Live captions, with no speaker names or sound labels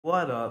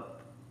What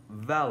up?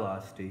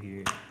 Valasta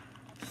here.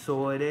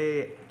 So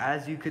today,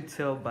 as you could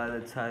tell by the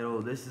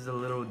title, this is a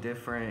little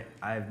different.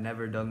 I've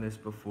never done this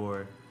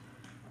before.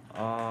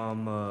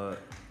 I've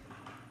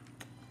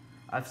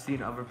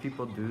seen other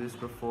people do this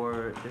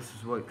before. This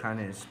is what kind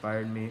of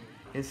inspired me.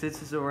 And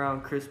since it's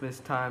around Christmas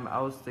time,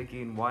 I was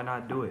thinking, why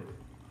not do it?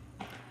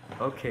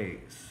 Okay,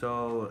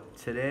 so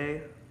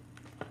today,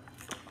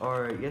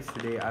 or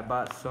yesterday, I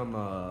bought some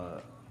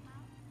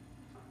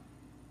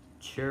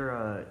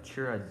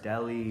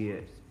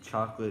Ghirardelli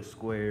chocolate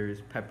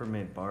squares,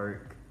 peppermint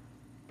bark,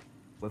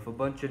 with a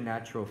bunch of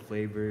natural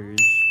flavors.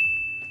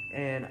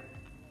 And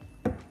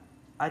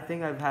I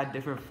think I've had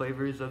different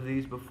flavors of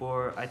these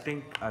before. I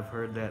think I've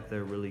heard that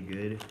they're really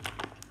good.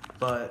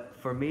 But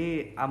for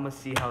me, I'm gonna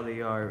see how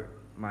they are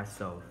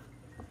myself.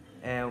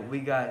 And we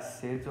got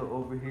Santa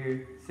over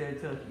here.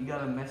 Santa, you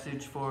got a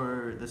message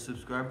for the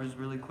subscribers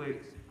really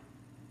quick?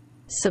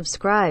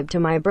 Subscribe to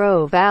my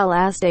bro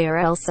Valasta, or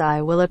else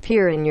I will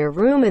appear in your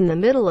room in the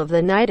middle of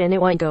the night and it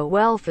won't go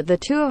well for the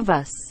two of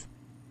us.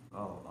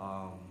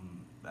 Oh,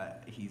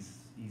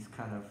 he's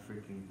kind of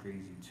freaking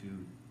crazy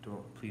too.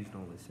 Please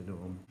don't listen to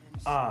him.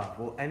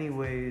 Well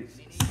anyways,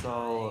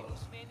 so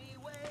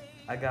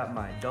I got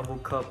my double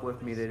cup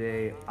with me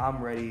today.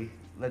 I'm ready.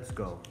 Let's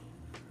go.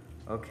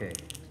 Okay.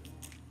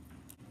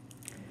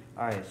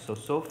 Alright,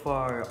 so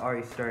far,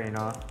 already starting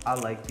off, I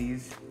like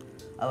these.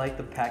 I like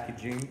the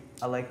packaging.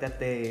 I like that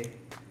they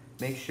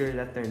make sure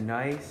that they're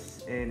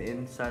nice and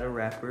inside a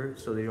wrapper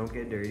so they don't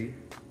get dirty.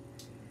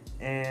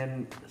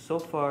 And so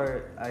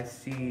far, I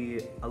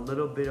see a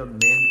little bit of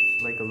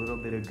mint, like a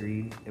little bit of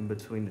green in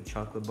between the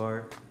chocolate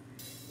bar,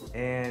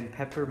 and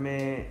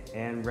peppermint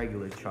and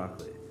regular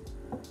chocolate.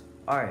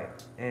 Alright,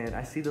 and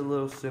I see the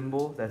little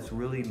symbol that's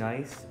really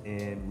nice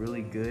and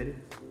really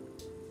good.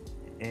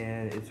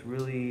 And it's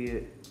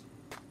really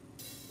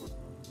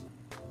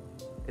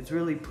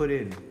put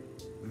in,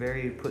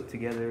 very put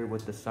together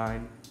with the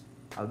sign.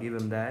 I'll give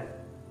him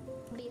that.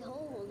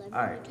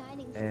 Alright,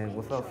 and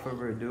without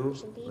further ado,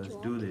 let's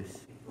do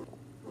this.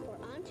 For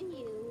unto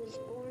you is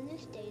born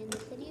this day in the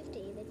city of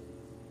David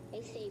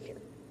a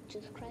Savior, which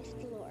is Christ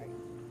the Lord.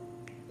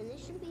 And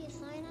this shall be a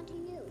sign unto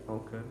you.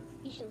 Okay.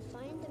 You shall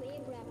find the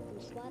babe wrapped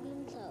in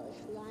swaddling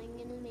clothes, lying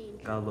in a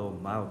manger. Got a little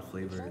mild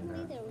flavor in Suddenly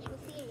that. there was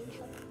with the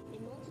angel a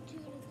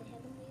multitude of the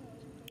heavenly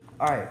host.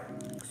 Alright,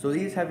 so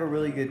these have a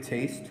really good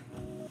taste.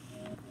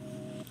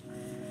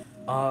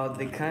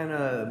 They kind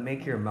of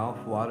make your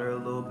mouth water a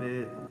little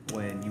bit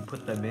when you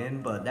put them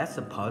in, but that's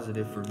a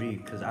positive for me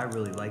because I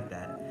really like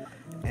that.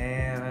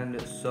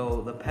 And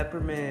so the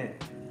peppermint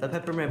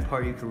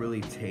part you could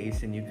really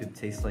taste, and you could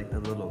taste like the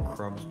little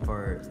crumbs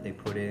part they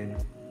put in.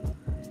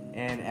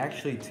 And it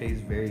actually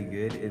tastes very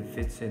good. It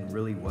fits in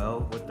really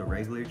well with the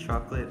regular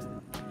chocolate.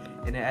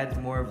 And it adds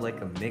more of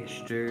like a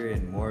mixture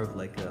and more of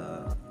like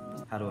a,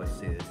 how do I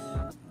say this?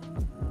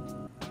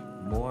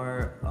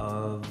 More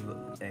of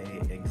a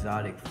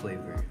exotic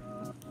flavor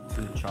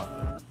to the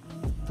chocolate.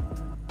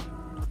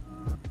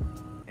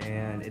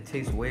 And it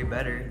tastes way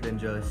better than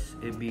just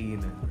it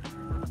being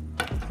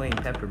plain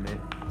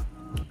peppermint.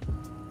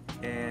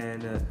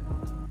 And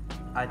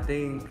I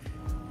think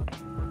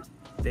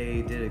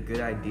they did a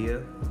good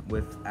idea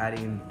with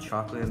adding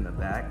chocolate in the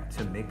back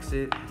to mix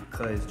it,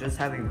 because just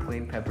having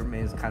plain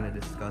peppermint is kind of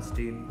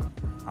disgusting.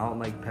 I don't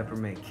like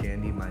peppermint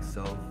candy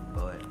myself,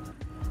 but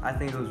I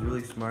think it was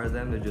really smart of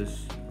them to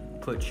just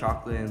put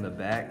chocolate in the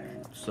back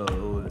so it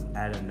would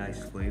add a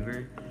nice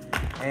flavor.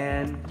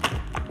 And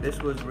this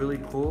was really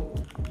cool,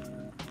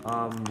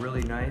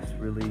 really nice,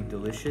 really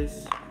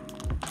delicious.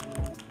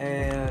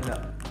 And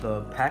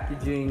the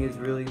packaging is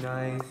really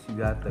nice. You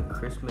got the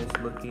Christmas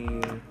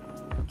looking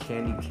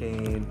candy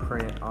cane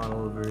print all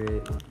over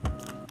it.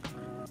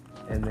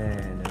 And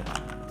then,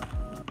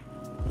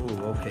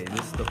 ooh, okay,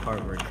 this is the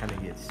part where it kind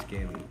of gets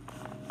scammy.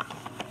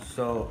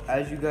 So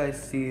as you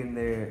guys see in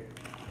there,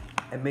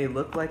 it may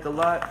look like a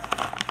lot,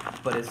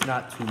 but it's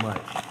not too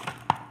much.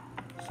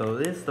 So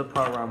this is the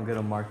part where I'm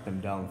gonna mark them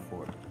down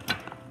for.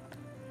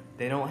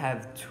 They don't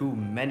have too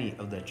many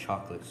of the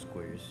chocolate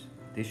squares.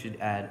 They should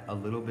add a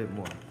little bit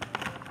more.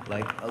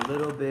 Like a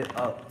little bit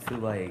up to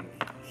like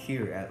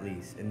here at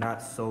least, and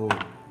not so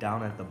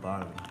down at the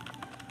bottom.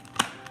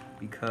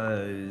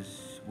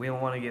 Because we don't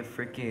wanna get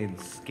freaking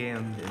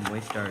scammed and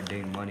waste our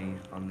dang money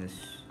on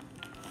this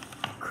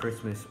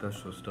Christmas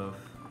special stuff.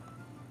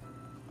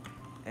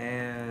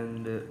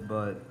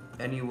 But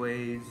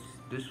anyways,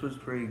 this was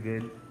pretty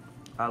good.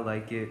 I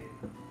like it.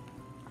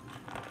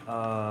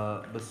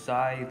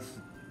 Besides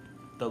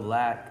the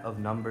lack of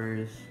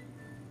numbers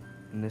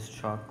in this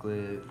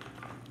chocolate,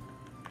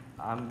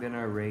 I'm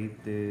gonna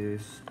rate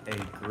this a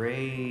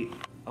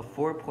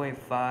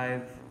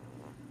 4.5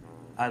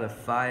 out of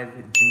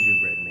 5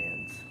 gingerbread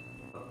mans.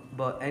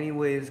 But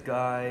anyways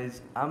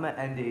guys, I'm gonna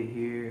end it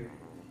here.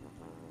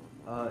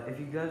 If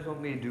you guys want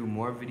me to do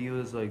more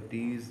videos like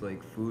these,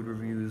 like food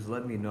reviews,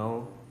 let me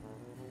know.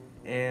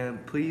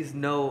 And please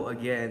know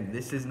again,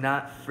 this is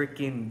not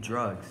freaking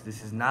drugs.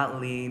 This is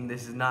not lean.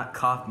 This is not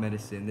cough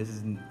medicine. This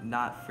is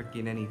not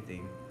freaking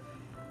anything.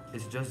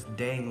 It's just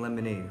dang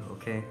lemonade,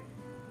 okay?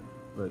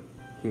 Look,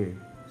 here,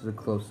 this is a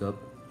close-up.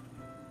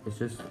 It's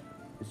just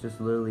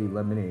literally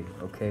lemonade,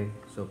 okay?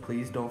 So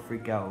please don't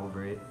freak out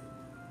over it.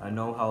 I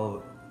know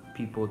how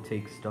people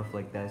take stuff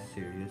like that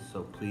serious,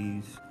 so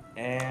please.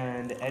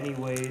 And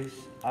anyways,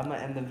 I'm gonna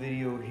end the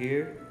video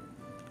here.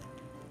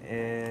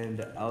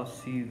 And I'll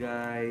see you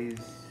guys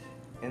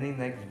in the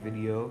next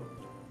video.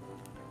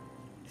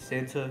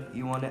 Santa,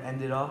 you wanna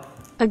end it off?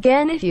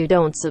 Again, if you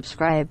don't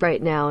subscribe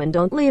right now and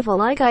don't leave a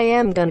like, I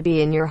am gonna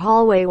be in your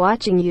hallway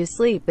watching you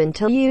sleep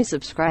until you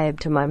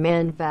subscribe to my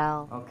man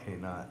Val. Okay,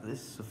 nah,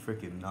 this is a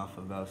freaking enough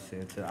about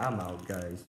Santa. I'm out, guys.